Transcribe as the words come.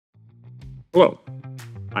Hello,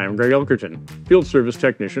 I am Greg Elkerton, Field Service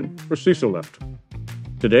Technician for Haulotte.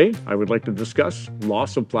 Today, I would like to discuss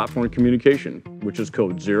loss of platform communication, which is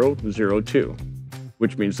code 002,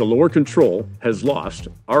 which means the lower control has lost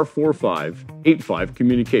R4585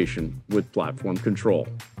 communication with platform control.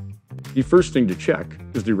 The first thing to check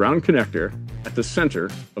is the round connector at the center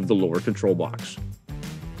of the lower control box.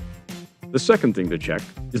 The second thing to check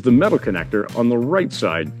is the metal connector on the right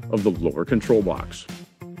side of the lower control box.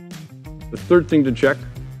 The third thing to check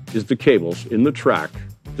is the cables in the track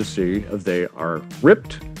to see if they are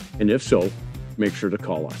ripped, and if so, make sure to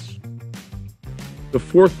call us. The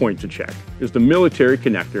fourth point to check is the military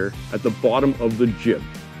connector at the bottom of the jib,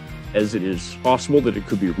 as it is possible that it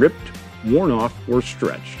could be ripped, worn off, or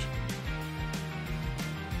stretched.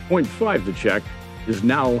 Point 5 to check is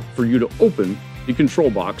now for you to open the control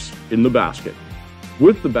box in the basket.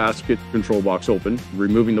 With the basket control box open,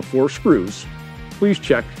 removing the 4 screws, please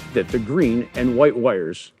check that the green and white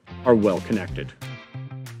wires are well connected.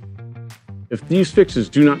 If these fixes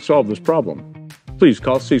do not solve this problem, please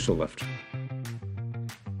call Haulotte.